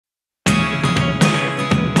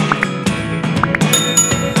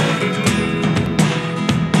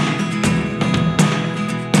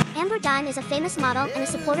famous model and a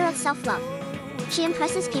supporter of self-love. She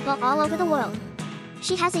impresses people all over the world.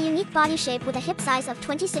 She has a unique body shape with a hip size of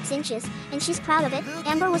 26 inches, and she's proud of it.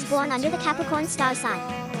 Amber was born under the Capricorn star sign.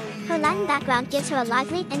 Her Latin background gives her a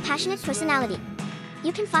lively and passionate personality.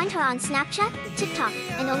 You can find her on Snapchat, TikTok,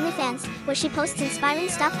 and OnlyFans, where she posts inspiring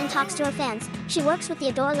stuff and talks to her fans. She works with the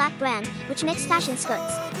Adore Lac brand, which makes fashion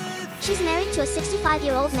skirts. She's married to a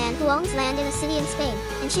 65-year-old man who owns land in a city in Spain,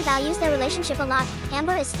 and she values their relationship a lot.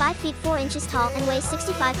 Amber is 5 feet 4 inches tall and weighs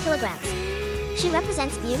 65 kilograms. She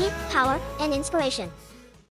represents beauty, power, and inspiration.